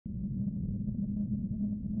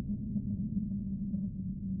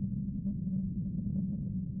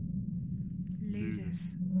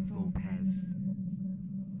Ludus, Vulpes.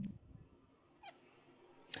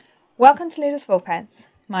 Welcome to Ludus Vulpes.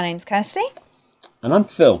 My name's Kirsty. And I'm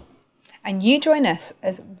Phil. And you join us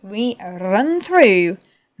as we run through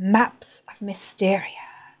Maps of Misterra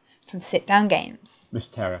from Sit Down Games.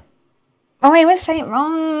 Misterra. Oh, I always say it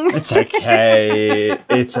wrong. It's okay.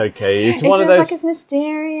 It's okay. It's one of feels those. like it's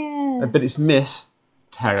mysterious. But it's Miss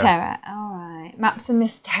Terra. Terra. All right. Maps of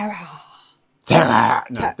Misterra. Terra.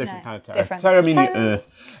 No, different kind of Terra. Different. Terra meaning Earth.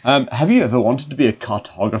 Have you ever wanted to be a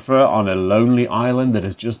cartographer on a lonely island that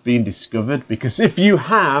has just been discovered? Because if you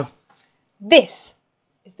have, This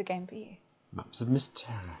is the game for you. Maps of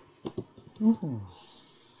Misterra.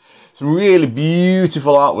 Some really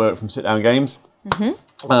beautiful artwork from Sit Down Games.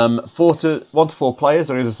 1 to 4 players.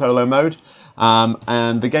 There is a solo mode,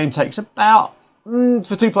 and the game takes about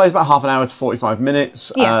for 2 players about half an hour to 45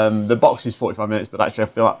 minutes. Yeah. The box is 45 minutes, but actually I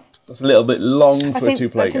feel like that's a little bit long for a 2-player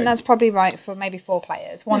I think game. that's probably right for maybe 4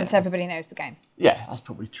 players once everybody knows the game. Yeah, that's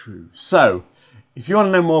probably true. So, if you want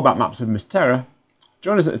to know more about Maps of Misterra,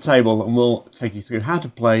 join us at the table and we'll take you through how to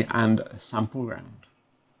play and a sample round.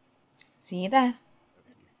 See you there.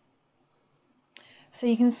 So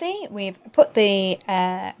you can see we've put the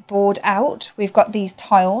board out. We've got these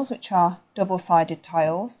tiles, which are double-sided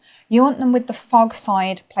tiles. You want them with the fog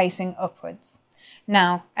side placing upwards.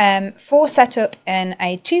 Now, for setup in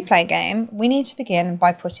a 2-player game, we need to begin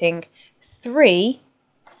by putting 3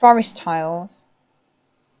 forest tiles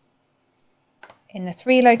in the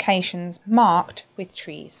 3 locations marked with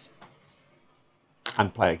trees.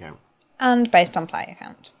 And player count. And based on player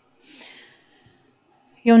count.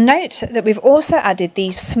 You'll note that we've also added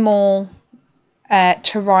these small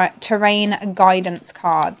terrain guidance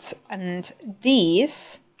cards, and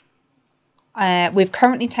these we've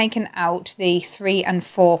currently taken out the 3 and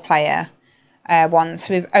 4 player ones,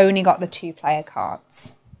 so we've only got the 2-player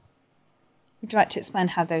cards. Would you like to explain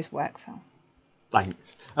how those work, Phil?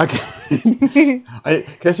 Thanks. Okay.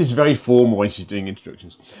 Kirsty's very formal when she's doing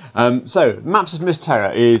introductions. So, Maps of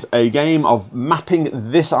Misterra is a game of mapping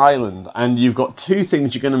this island, and you've got 2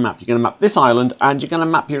 things you're going to map. You're going to map this island, and you're going to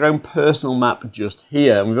map your own personal map just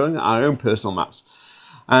here. And we're going to our own personal maps.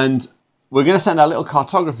 And we're going to send our little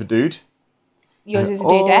cartographer dude. Yours is a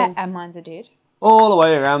dudette, and mine's a dude. All the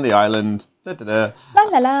way around the island. Da, da, da. La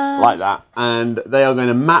la la. Like that, and they are going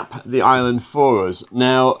to map the island for us.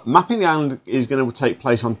 Now, mapping the island is going to take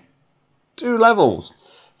place on 2 levels.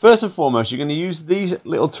 First and foremost, you're going to use these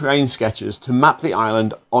little terrain sketches to map the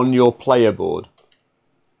island on your player board.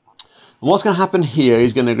 And what's going to happen here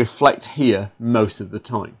is going to reflect here most of the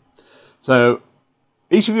time. So,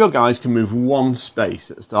 each of your guys can move 1 space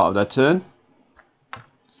at the start of their turn.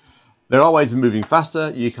 There are ways of moving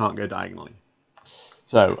faster. You can't go diagonally.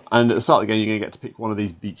 So, and at the start of the game, you're going to get to pick one of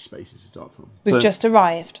these beach spaces to start from. We've just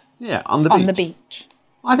arrived. Yeah, on the beach. On the beach.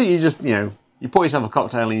 I think you just, you pour yourself a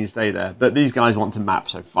cocktail and you stay there. But these guys want to map,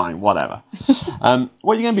 so fine, whatever.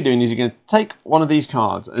 What you're going to be doing is you're going to take one of these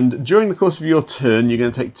cards, and during the course of your turn, you're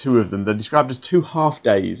going to take 2 of them. They're described as 2 half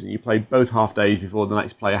days, and you play both half days before the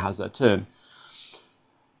next player has their turn.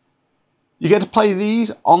 You get to play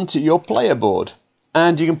these onto your player board,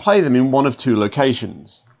 and you can play them in one of 2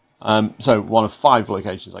 locations. So one of 5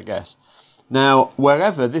 locations, I guess. Now,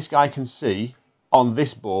 wherever this guy can see on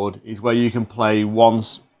this board is where you can play one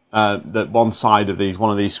side of these,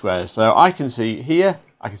 one of these squares. So I can see here,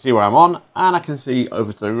 I can see where I'm on, and I can see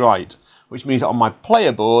over to the right, which means that on my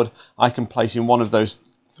player board, I can place in one of those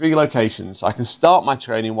 3 locations. So I can start my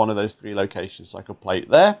terrain in one of those 3 locations. So I could play it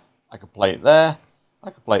there, I could play it there,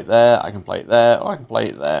 I could play it there, I can play it there, or I can play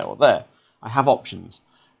it there or there. I have options.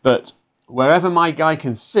 But wherever my guy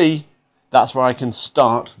can see, that's where I can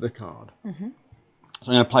start the card. So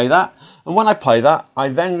I'm going to play that. And when I play that, I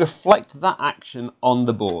then reflect that action on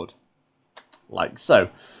the board. Like so.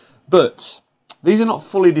 But these are not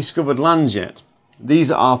fully discovered lands yet. These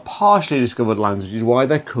are partially discovered lands, which is why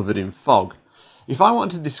they're covered in fog. If I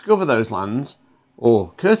want to discover those lands,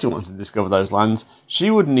 or Kirsty wanted to discover those lands, she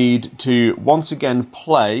would need to once again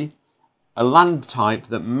play a land type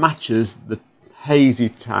that matches the hazy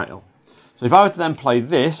tile. So if I were to then play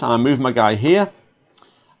this, and I move my guy here,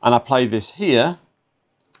 and I play this here,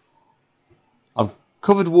 I've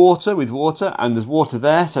covered water with water, and there's water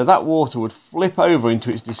there, so that water would flip over into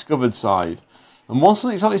its discovered side. And once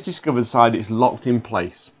it's on its discovered side, it's locked in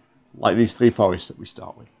place, like these 3 forests that we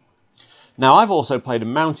start with. Now, I've also played a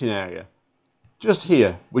mountain area, just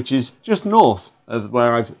here, which is just north of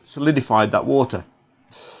where I've solidified that water.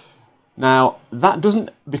 Now, that doesn't,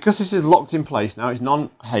 because this is locked in place now, it's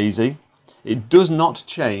non-hazy, it does not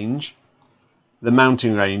change the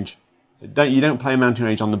mountain range. You don't play a mountain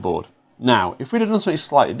range on the board. Now, if we'd have done something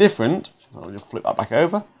slightly different, I'll just flip that back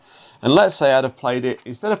over. And let's say I'd have played it,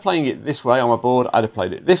 instead of playing it this way on my board, I'd have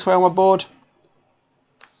played it this way on my board.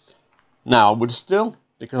 Now I would still,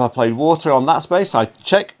 because I played water on that space, I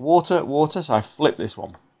check water, water, so I flip this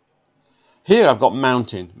one. Here I've got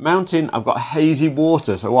mountain. Mountain, I've got hazy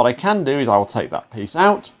water. So what I can do is I will take that piece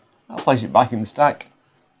out, I'll place it back in the stack,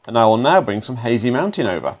 and I will now bring some hazy mountain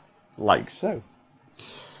over, like so.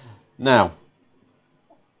 Now,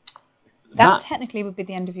 that technically would be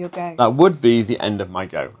the end of your go. That would be the end of my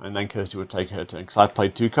go, and then Kirsty would take her turn, because I've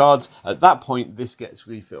played 2 cards. At that point, this gets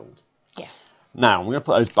refilled. Yes. Now, I'm going to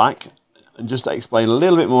put those back, and just to explain a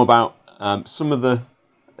little bit more about some of the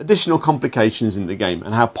additional complications in the game,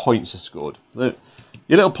 and how points are scored. Your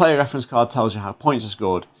little player reference card tells you how points are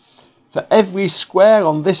scored. For every square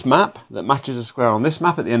on this map that matches a square on this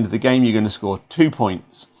map at the end of the game, you're going to score 2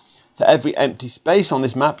 points. For every empty space on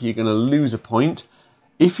this map, you're going to lose a point.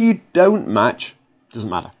 If you don't match, doesn't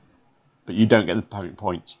matter, but you don't get the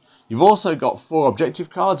points. You've also got 4 objective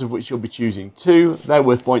cards, of which you'll be choosing 2. They're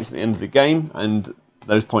worth points at the end of the game, and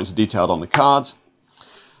those points are detailed on the cards.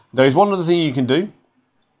 There is one other thing you can do.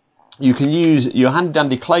 You can use your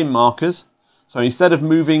handy-dandy claim markers. So instead of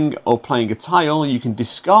moving or playing a tile, you can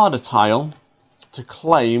discard a tile to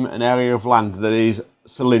claim an area of land that is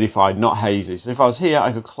solidified, not hazy. So if I was here,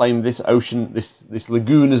 I could claim this ocean, this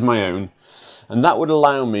lagoon as my own. And that would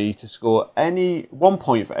allow me to score 1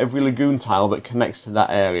 point for every lagoon tile that connects to that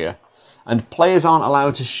area. And players aren't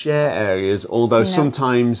allowed to share areas, although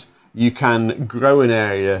sometimes you can grow an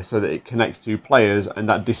area so that it connects to players, and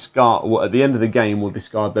that at the end of the game will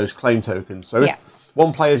discard those claim tokens. So if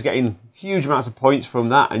one player is getting huge amounts of points from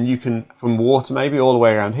that, and you can, from water maybe all the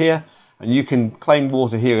way around here, and you can claim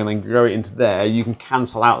water here and then grow it into there, you can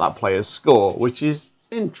cancel out that player's score, which is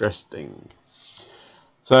interesting.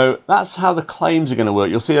 So that's how the claims are going to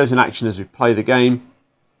work. You'll see those in action as we play the game.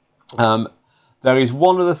 There is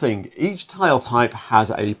one other thing. Each tile type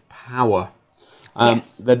has a power.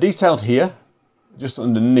 They're detailed here, just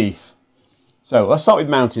underneath. So let's start with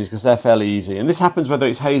mountains, because they're fairly easy. And this happens whether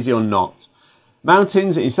it's hazy or not.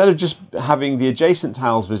 Mountains, instead of just having the adjacent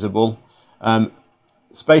tiles visible, 2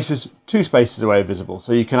 spaces away are visible.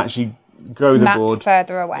 So you can actually grow the board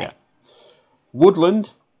further away. Yeah.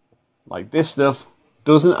 Woodland, like this stuff,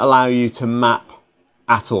 doesn't allow you to map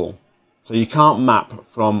at all. So you can't map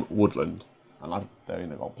from woodland. And they're in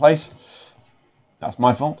the wrong place. That's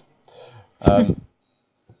my fault.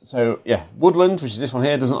 So yeah, woodland, which is this one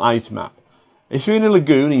here, doesn't allow you to map. If you're in a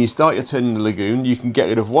lagoon and you start your turn in the lagoon, you can get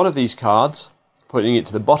rid of one of these cards, putting it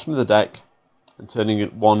to the bottom of the deck and turning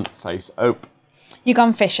it one face up. You've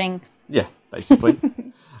gone fishing. Yeah, basically.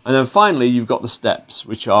 And then finally, you've got the steps,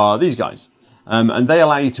 which are these guys. And they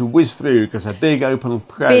allow you to whiz through because they're big open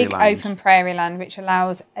prairie land. Big open prairie land, which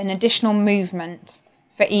allows an additional movement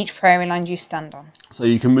for each prairie land you stand on. So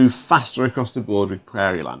you can move faster across the board with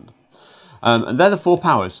prairie land. And they're the 4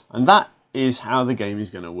 powers. And that is how the game is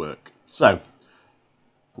going to work. So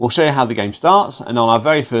we'll show you how the game starts. And on our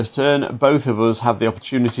very first turn, both of us have the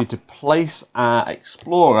opportunity to place our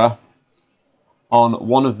explorer on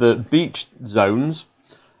one of the beach zones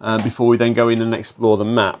before we then go in and explore the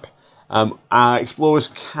map. Our explorers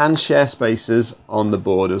can share spaces on the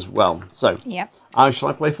board as well. So, shall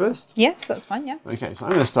I play first? Yes, that's fine, yeah. Okay, so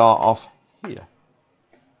I'm going to start off here.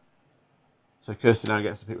 So Kirsty now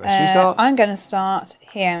gets to pick where she starts. I'm going to start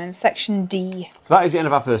here in section D. So that is the end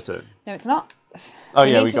of our first turn. No, it's not. Oh,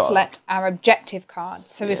 we need to select our objective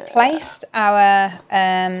cards. So we've placed our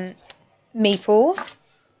meeples,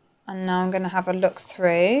 and now I'm going to have a look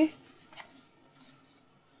through.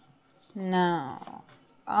 Now,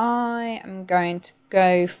 I am going to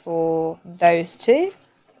go for those 2.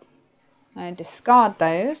 I'm going to discard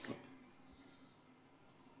those.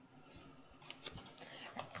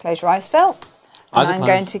 Close your eyes, Phil. And I'm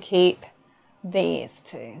going to keep these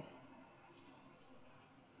 2.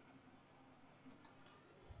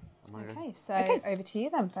 Okay, so over to you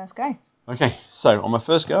then. First go. Okay, so on my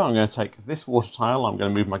first go, I'm going to take this water tile. I'm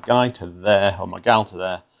going to move my guy to there, or my gal to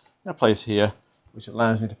there. I'm going to place here, which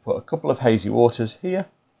allows me to put a couple of hazy waters here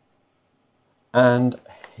and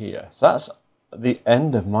here. So that's the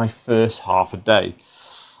end of my first half a day.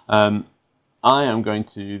 I am going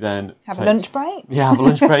to then have a lunch break. Yeah, have a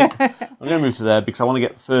lunch break. I'm going to move to there because I want to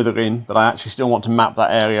get further in, but I actually still want to map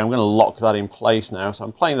that area. I'm going to lock that in place now. So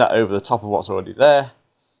I'm playing that over the top of what's already there.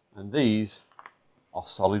 And these are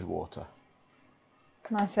solid water.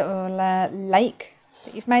 Nice little lake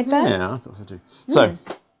that you've made there. Yeah, I thought so too. So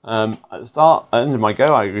at the end of my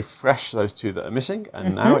go, I refresh those 2 that are missing,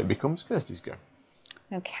 and now it becomes Kirsty's go.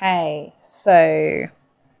 Okay, so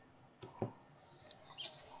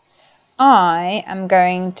I am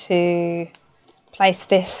going to place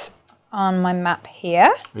this on my map here.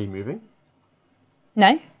 Are you moving?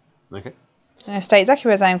 No. Okay. I'm going to stay exactly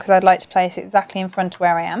where I am because I'd like to place it exactly in front of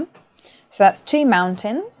where I am. So that's 2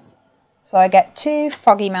 mountains. So I get 2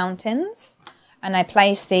 foggy mountains and I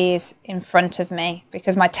place these in front of me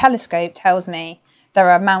because my telescope tells me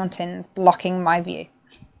there are mountains blocking my view.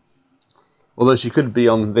 Although she could be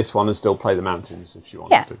on this one and still play the mountains if she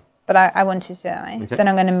wanted to. But I wanted to do it that way. Okay. Then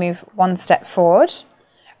I'm going to move 1 step forward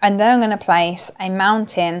and then I'm going to place a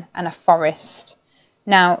mountain and a forest.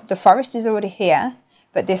 Now the forest is already here,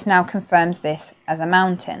 but this now confirms this as a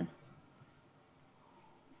mountain.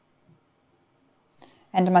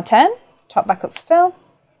 End of my turn, top back up for fill.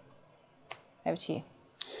 Over to you.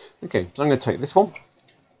 Okay, so I'm going to take this one.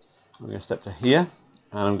 I'm going to step to here,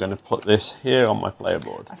 and I'm going to put this here on my player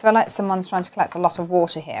board. I feel like someone's trying to collect a lot of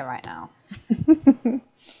water here right now.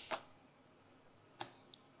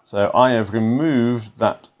 So I have removed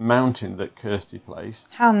that mountain that Kirsty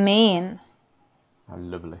placed. How mean. How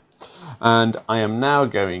lovely. And I am now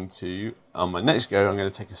going to, on my next go, I'm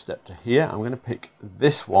going to take a step to here. I'm going to pick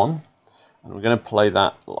this one, and I'm going to play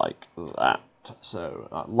that like that. So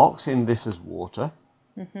that locks in this as water.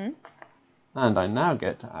 And I now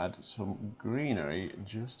get to add some greenery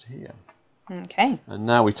just here. Okay. And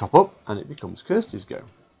now we top up, and it becomes Kirsty's go.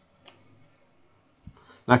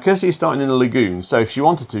 Now Kirsty is starting in a lagoon, so if she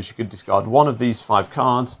wanted to, she could discard one of these 5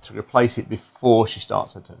 cards to replace it before she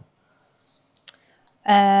starts her turn.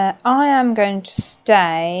 I am going to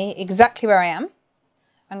stay exactly where I am.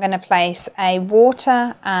 I'm going to place a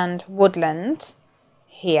water and woodland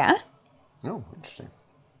here. Oh, interesting.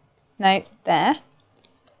 No, there.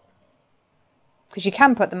 Because you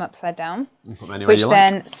can put them upside down. You put them anywhere Which you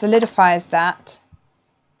then like. solidifies that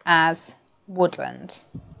as woodland.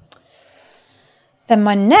 Then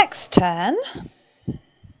my next turn,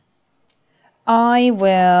 I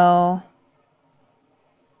will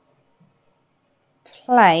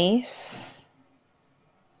place,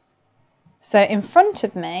 so in front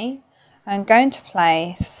of me, I'm going to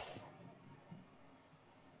place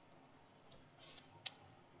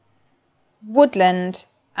woodland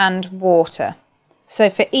and water. So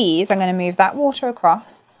for ease, I'm going to move that water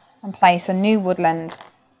across and place a new woodland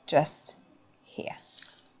just here.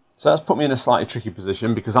 So that's put me in a slightly tricky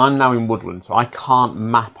position because I'm now in woodland, so I can't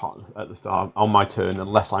map at the start on my turn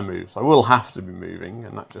unless I move. So I will have to be moving,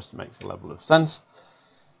 and that just makes a level of sense.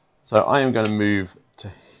 So I am going to move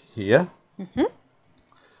to here,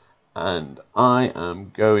 and I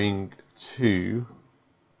am going to,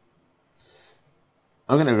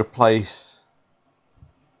 I'm going to replace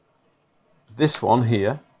this one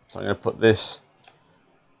here. So I'm going to put this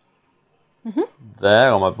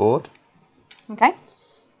there on my board. Okay.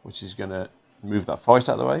 Which is going to move that forest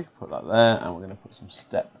out of the way, put that there, and we're going to put some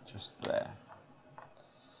step just there.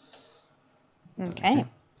 Okay.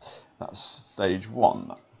 That's stage 1,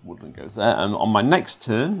 that woodland goes there. And on my next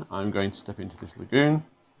turn, I'm going to step into this lagoon.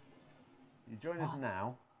 You join us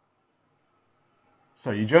now. So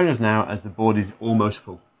you join us now as the board is almost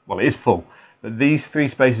full. Well, it is full, but these 3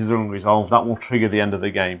 spaces are unresolved. That will trigger the end of the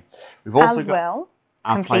game. We've also got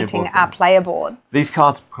completing our player board. These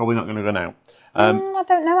cards are probably not going to run out. I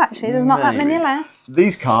don't know actually, there's not that many left.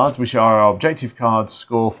 These cards, which are our objective cards,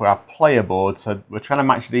 score for our player board, so we're trying to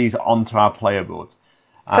match these onto our player boards.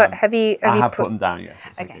 So have you put them down, yes.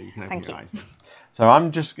 Okay, You can open thank your you. eyes now. So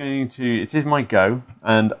I'm just going to, it is my go,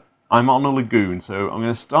 and I'm on a lagoon, so I'm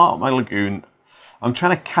going to start my lagoon. I'm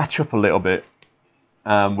trying to catch up a little bit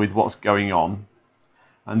with what's going on.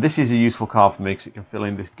 And this is a useful card for me because it can fill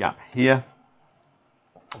in this gap here.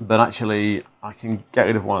 But actually, I can get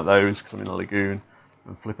rid of one of those because I'm in a lagoon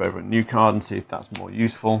and flip over a new card and see if that's more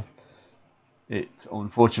useful. It,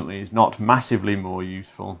 unfortunately, is not massively more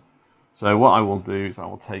useful. So what I will do is I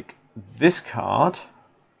will take this card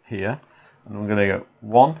here, and I'm going to go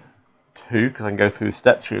 1, 2, because I can go through the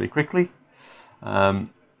steps really quickly. 3,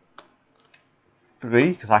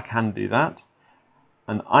 because I can do that.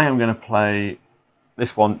 And I am going to play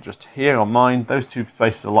this one just here on mine. Those 2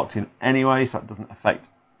 spaces are locked in anyway, so that doesn't affect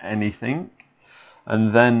anything.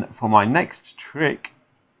 And then for my next trick,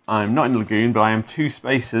 I'm not in the lagoon, but I am 2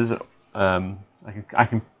 spaces. I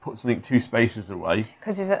can put something 2 spaces away.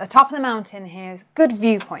 Because he's at the top of the mountain here, good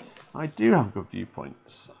viewpoints. I do have good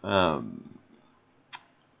viewpoints. And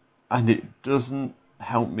it doesn't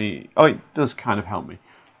help me. Oh, it does kind of help me.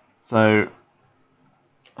 So,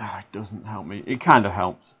 it doesn't help me. It kind of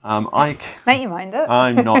helps. Make your mind up.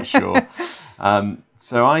 I'm not sure.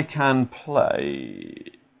 So I can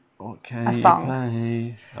play. What can A you song.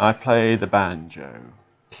 play? I play the banjo.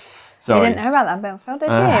 Sorry. You didn't know about that, Bill, did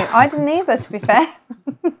you? I didn't either, to be fair.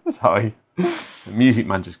 Sorry. The Music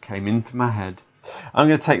Man just came into my head. I'm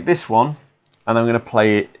going to take this one and I'm going to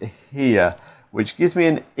play it here, which gives me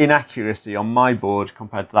an inaccuracy on my board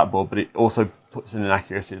compared to that board, but it also puts in an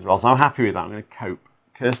inaccuracy as well. So I'm happy with that. I'm going to cope.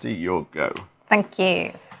 Kirsty, your go. Thank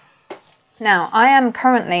you. Now, I am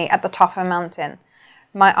currently at the top of a mountain.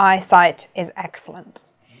 My eyesight is excellent.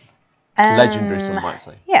 Legendary, some might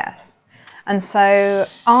say. Yes. And so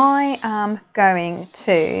I am going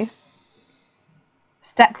to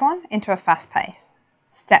step one into a fast pace.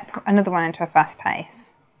 Step another one into a fast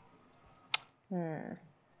pace. I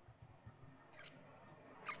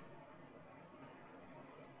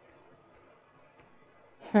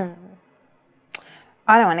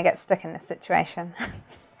don't want to get stuck in this situation.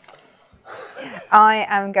 I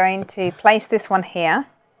am going to place this one here.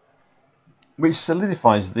 Which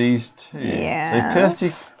solidifies these two. Yes. So if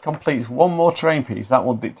Kirsty completes one more terrain piece, that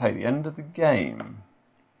will dictate the end of the game.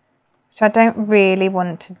 Which I don't really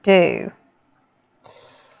want to do.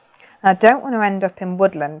 I don't want to end up in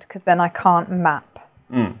woodland because then I can't map.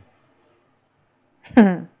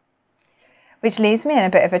 Which leaves me in a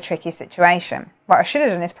bit of a tricky situation. What I should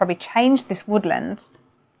have done is probably change this woodland.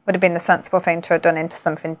 Would have been the sensible thing to have done into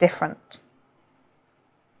something different.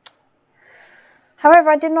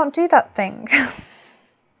 However, I did not do that thing.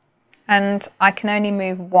 And I can only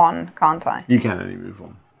move one, can't I? You can only move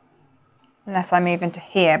one. Unless I move into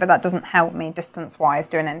here, but that doesn't help me distance-wise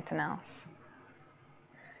doing anything else.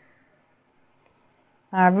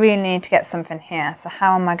 I really need to get something here, so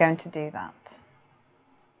how am I going to do that?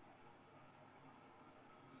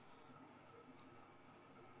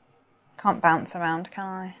 Can't bounce around,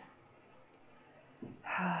 can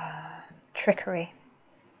I? Trickery.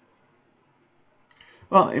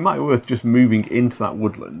 Well, it might be worth just moving into that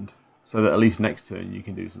woodland so that at least next turn you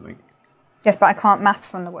can do something. Yes, but I can't map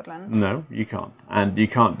from the woodland. No, you can't. And you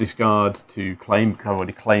can't discard to claim, because I've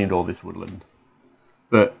already claimed all this woodland.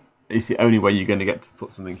 But it's the only way you're going to get to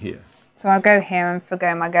put something here. So I'll go here and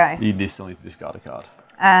forgo my go. You still need to discard a card.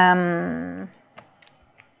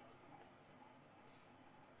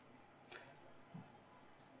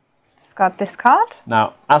 Discard this card.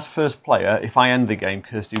 Now, as first player, if I end the game,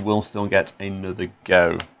 Kirsty will still get another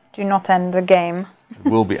go. Do not end the game.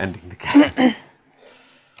 We'll be ending the game.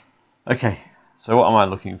 Okay, so what am I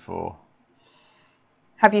looking for?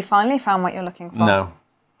 Have you finally found what you're looking for? No.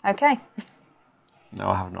 Okay. No,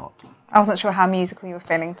 I have not. I wasn't sure how musical you were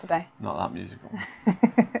feeling today. Not that musical.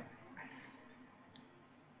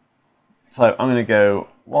 So I'm going to go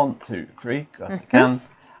 1, 2, 3, because I can.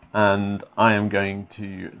 And I am going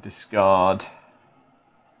to discard.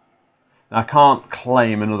 Now, I can't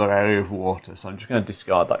claim another area of water, so I'm just going to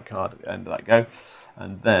discard that card at the end of that go.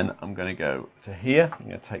 And then I'm going to go to here. I'm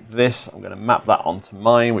going to take this. I'm going to map that onto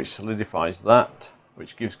mine, which solidifies that,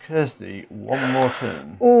 which gives Kirsty one more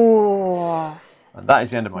turn. Ooh. And that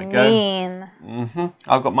is the end of my go. Mean.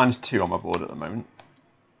 I've got -2 on my board at the moment.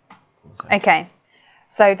 Okay.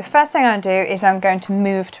 So the first thing I'm going to do is I'm going to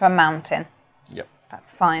move to a mountain. Yep.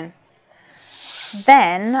 That's fine.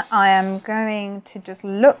 Then I am going to just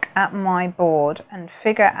look at my board and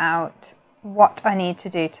figure out what I need to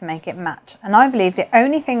do to make it match. And I believe the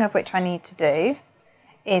only thing of which I need to do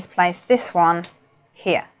is place this one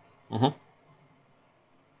here.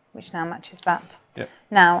 Which now matches that. Yep.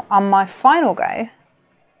 Now, on my final go...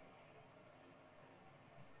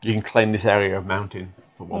 You can claim this area of mountain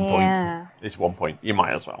for 1 Yeah. point. It's 1 point. You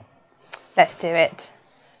might as well. Let's do it.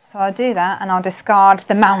 So I'll do that and I'll discard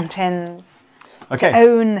the mountains. Okay. To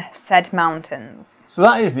own said mountains. So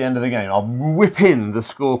that is the end of the game. I'll whip in the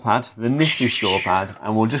score pad, the nifty score pad,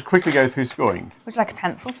 and we'll just quickly go through scoring. Would you like a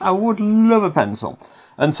pencil? I would love a pencil.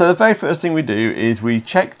 And so the very first thing we do is we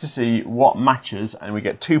check to see what matches, and we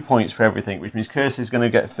get 2 points for everything, which means Kirsty's going to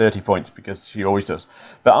get 30 points because she always does.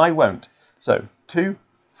 But I won't. So 2,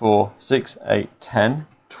 4, 6, 8, 10,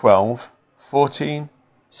 12, 14,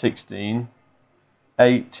 16,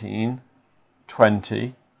 18,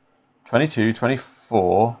 20, 22,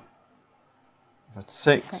 24,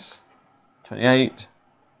 26, 28,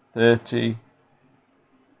 30,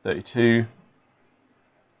 32,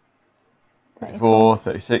 34,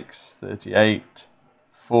 36, 38,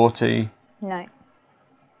 40, No.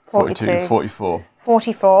 42, 44.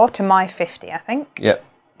 44 to my 50, I think. Yep.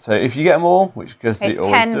 So if you get them all, which Kirsty It's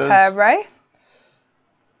always 10 does. per row.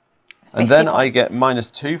 And then 50 I get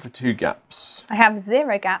points. -2 for 2 gaps. I have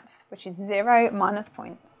 0 gaps, which is 0 minus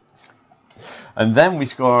points. And then we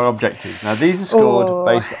score our objectives. Now these are scored Ooh.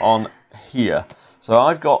 based on here. So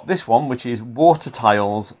I've got this one, which is water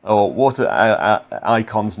tiles or water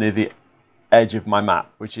icons near the edge of my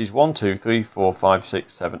map, which is 1, 2, 3, 4, 5,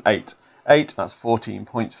 6, 7, 8. 8, that's 14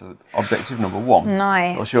 points for objective number 1.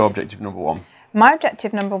 Nice. What's your objective number 1? My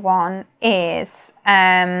objective number 1 is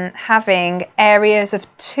having areas of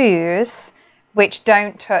 2s which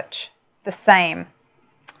don't touch the same.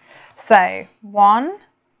 So 1,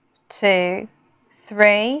 2,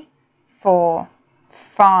 3, 4,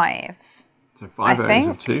 5. So 5 areas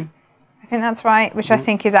of 2. I think that's right, which I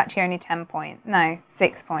think is actually only 10 points. No,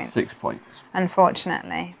 6 points. 6 points.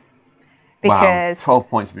 Unfortunately. Wow, Because 12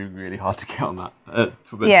 points would be really hard to get on that.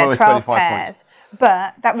 yeah, 12 pairs. Points.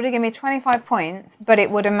 But that would have given me 25 points, but it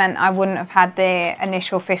would have meant I wouldn't have had the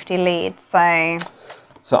initial 50 lead.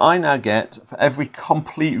 So I now get, for every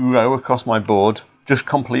complete row across my board, just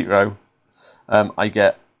complete row, I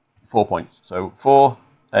get 4 points. So 4,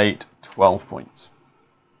 8, 12 points.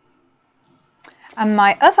 And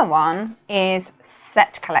my other one is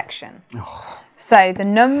set collection. So the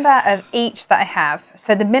number of each that I have,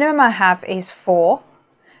 so the minimum I have is 4.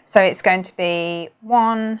 So it's going to be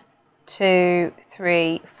 1, 2,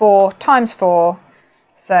 3, 4 times 4.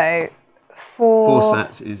 So 4. 4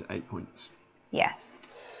 sets is 8 points. Yes.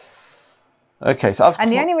 Okay, so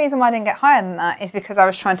And the only reason why I didn't get higher than that is because I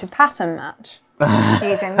was trying to pattern match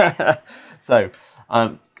using this. So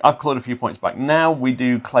I've clawed a few points back. Now we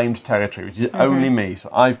do claimed territory, which is only me. So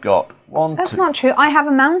I've got 1, That's 2. not true. I have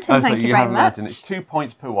a mountain, Oh, thank so you you very have a much. mountain. It's 2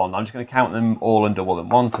 points per one. I'm just going to count them all and double them.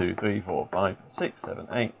 1, 2, 3, 4, 5, 6, 7,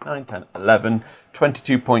 8, 9, 10, 11.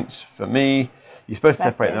 22 points for me. You're supposed to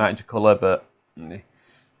separate them out into colour, but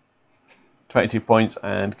 22 points,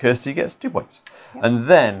 and Kirsty gets 2 points. Yep. And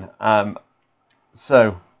then,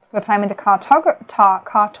 so we're playing with the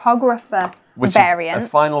cartographer which variant, is a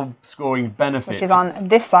final scoring benefit, which is on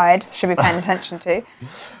this side. Should be paying attention to.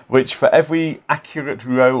 Which for every accurate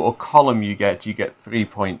row or column you get 3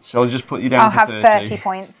 points. So I'll just put you down. I'll for have 30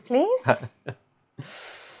 points, please.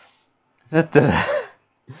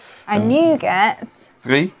 And you get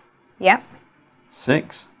 3. Yep.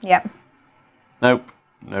 6. Yep. Nope.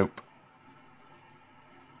 Nope.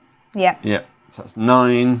 Yep. Yep. So that's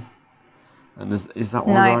 9. And is that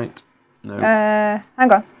one right? No.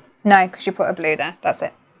 Hang on. No, because you put a blue there. That's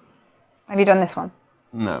it. Have you done this one?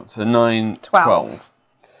 No. So 9, 12. 12.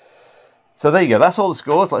 So there you go. That's all the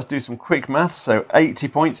scores. Let's do some quick maths. So 80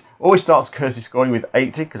 points. Always starts Kirsty scoring with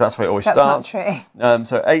 80 because that's where it always starts. That's not true.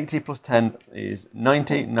 So 80 plus 10 is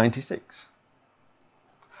 90, 96.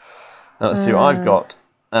 Now let's see what I've got.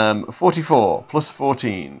 44 plus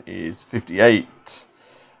 14 is 58.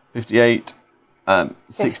 58,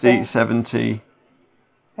 60, 70.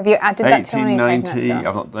 Have you added that to 80, 90, I've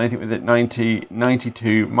not done anything with it. 90,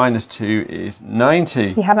 92 minus 2 is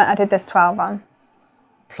 90. You haven't added this 12 on.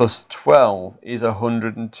 Plus 12 is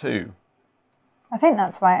 102. I think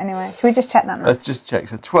that's right anyway. Should we just check that now? Let's just check.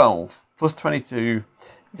 So 12 plus 22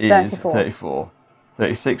 is 34.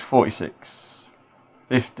 36, 46,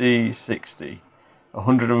 50, 60.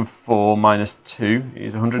 104 minus 2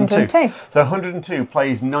 is 102. So 102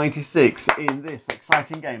 plays 96 in this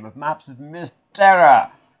exciting game of Maps of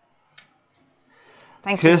Misterra.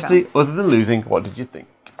 Thank you, Kirsty, other than losing, what did you think?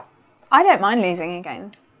 I don't mind losing a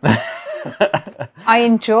game. I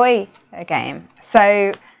enjoy a game.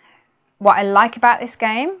 So what I like about this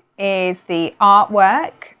game is the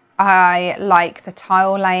artwork. I like the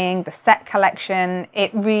tile laying, the set collection.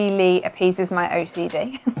 It really appeases my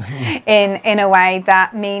OCD in a way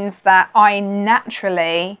that means that I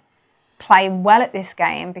naturally play well at this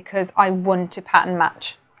game because I want to pattern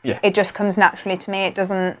match. Yeah. It just comes naturally to me. It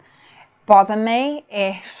doesn't bother me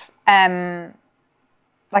if,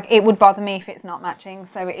 like it would bother me if it's not matching.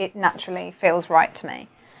 So it naturally feels right to me.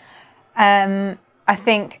 I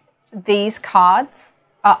think these cards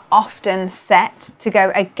are often set to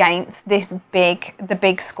go against the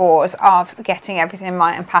big scores of getting everything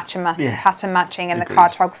right and pattern matching and the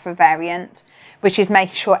cartographer variant, which is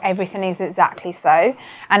making sure everything is exactly so.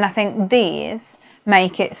 And I think these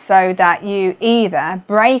make it so that you either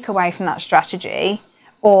break away from that strategy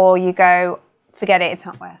or you go, forget it, it's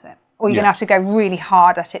not worth it. Or you're going to have to go really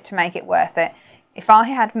hard at it to make it worth it. If I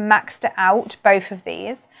had maxed out both of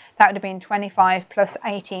these, that would have been 25 plus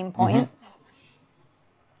 18 points.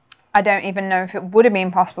 I don't even know if it would have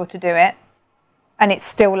been possible to do it, and it's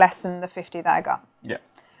still less than the 50 that I got. Yeah.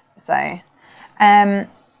 So,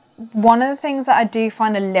 one of the things that I do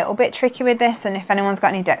find a little bit tricky with this, and if anyone's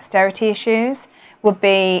got any dexterity issues, would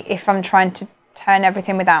be if I'm trying to turn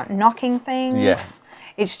everything without knocking things. Yes.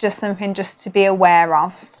 It's just something just to be aware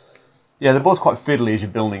of. Yeah, the board's quite fiddly as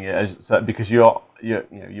you're building it, because you're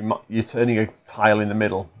turning a tile in the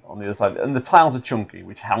middle on the other side, and the tiles are chunky,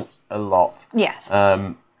 which helps a lot. Yes.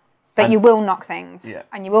 But you will knock things, Yeah.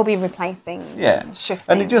 and you will be replacing, shifting.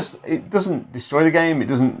 And it doesn't destroy the game, it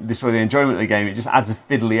doesn't destroy the enjoyment of the game, it just adds a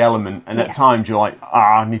fiddly element, and at times you're like,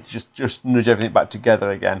 I need to just nudge everything back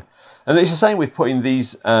together again. And it's the same with putting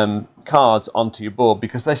these cards onto your board,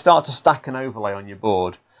 because they start to stack and overlay on your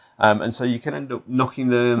board, and so you can end up knocking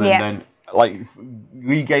them, and then like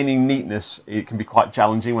regaining neatness, it can be quite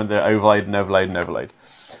challenging when they're overlaid and overlaid and overlaid.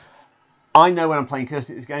 I know when I'm playing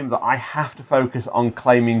Kirsty at this game that I have to focus on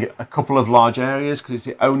claiming a couple of large areas, because it's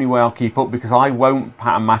the only way I'll keep up, because I won't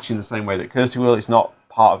pattern match in the same way that Kirsty will. It's not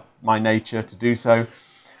part of my nature to do so.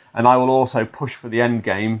 And I will also push for the end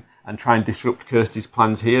game and try and disrupt Kirsty's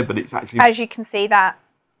plans here, but it's actually... As you can see, that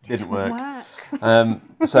didn't work.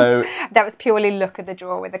 So that was purely luck of the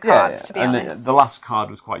draw with the cards, to be honest. And the last card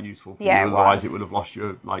was quite useful for you, otherwise it would have lost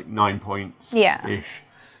you like 9 points-ish.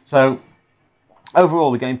 So...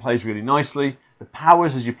 overall, the game plays really nicely. The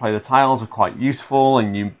powers as you play the tiles are quite useful,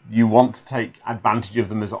 and you want to take advantage of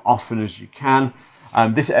them as often as you can.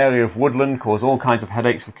 This area of woodland caused all kinds of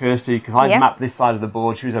headaches for Kirsty, because I'd mapped this side of the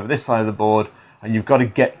board, she was over this side of the board, and you've got to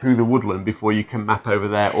get through the woodland before you can map over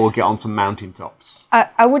there or get on some mountain tops.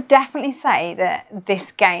 I would definitely say that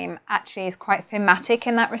this game actually is quite thematic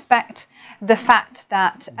in that respect. The fact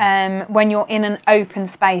that when you're in an open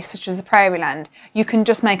space such as the Prairie Land, you can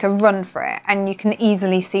just make a run for it and you can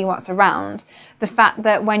easily see what's around. The fact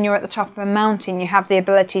that when you're at the top of a mountain, you have the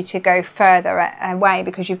ability to go further away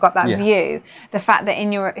because you've got that view. The fact that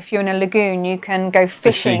if you're in a lagoon, you can go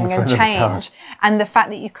fishing and change. And the fact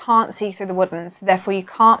that you can't see through the woodlands, therefore you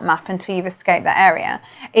can't map until you've escaped that area.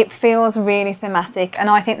 It feels really thematic, and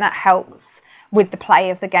I think that helps with the play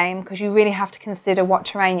of the game, because you really have to consider what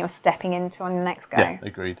terrain you're stepping into on the next go. Yeah,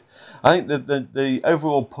 agreed. I think the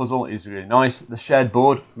overall puzzle is really nice. The shared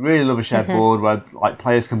board, really love a shared board where like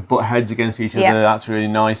players can butt heads against each other. That's really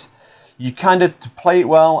nice. You kind of, to play it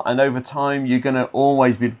well, and over time, you're going to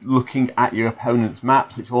always be looking at your opponent's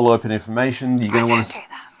maps. It's all open information. You're going to want to do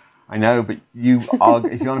that. I know, but you are,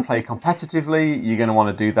 if you want to play competitively, you're going to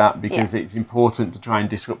want to do that, because it's important to try and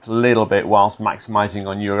disrupt a little bit whilst maximising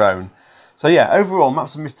on your own. So yeah, overall,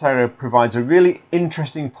 Maps of Misterra provides a really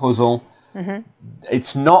interesting puzzle.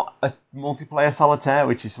 It's not a multiplayer solitaire,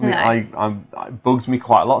 which is something that bugs me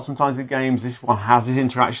quite a lot sometimes in games. This one has this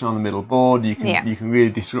interaction on the middle board. You can really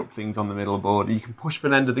disrupt things on the middle board. You can push for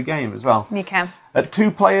an end of the game as well. You can. At 2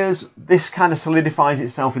 players, this kind of solidifies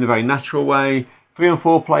itself in a very natural way. 3 and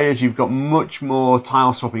 4 players, you've got much more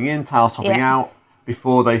tile swapping in, tile swapping out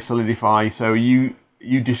before they solidify. So you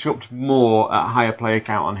disrupt more at a higher player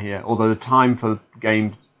count on here, although the time for the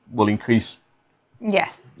games will increase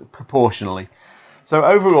proportionally. So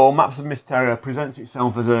overall, Maps of Misterra presents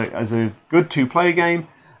itself as a good 2-player game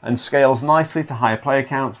and scales nicely to higher player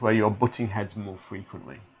counts where you're butting heads more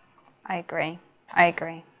frequently. I agree. I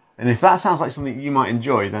agree. And if that sounds like something you might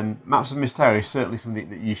enjoy, then Maps of Misterra is certainly something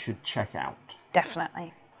that you should check out.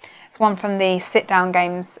 Definitely. It's one from the Sit Down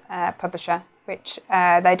Games publisher, which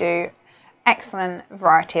they do excellent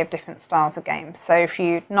variety of different styles of games. So if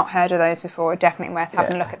you've not heard of those before, definitely worth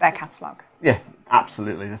having a look at their catalogue. Yeah,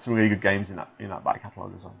 absolutely. There's some really good games in that back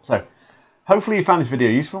catalogue as well. So hopefully you found this video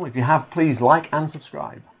useful. If you have, please like and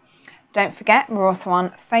subscribe. Don't forget, we're also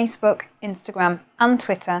on Facebook, Instagram and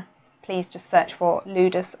Twitter. Please just search for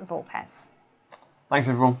Ludus Vulpes. Thanks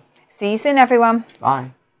everyone. See you soon, everyone.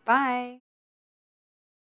 Bye. Bye.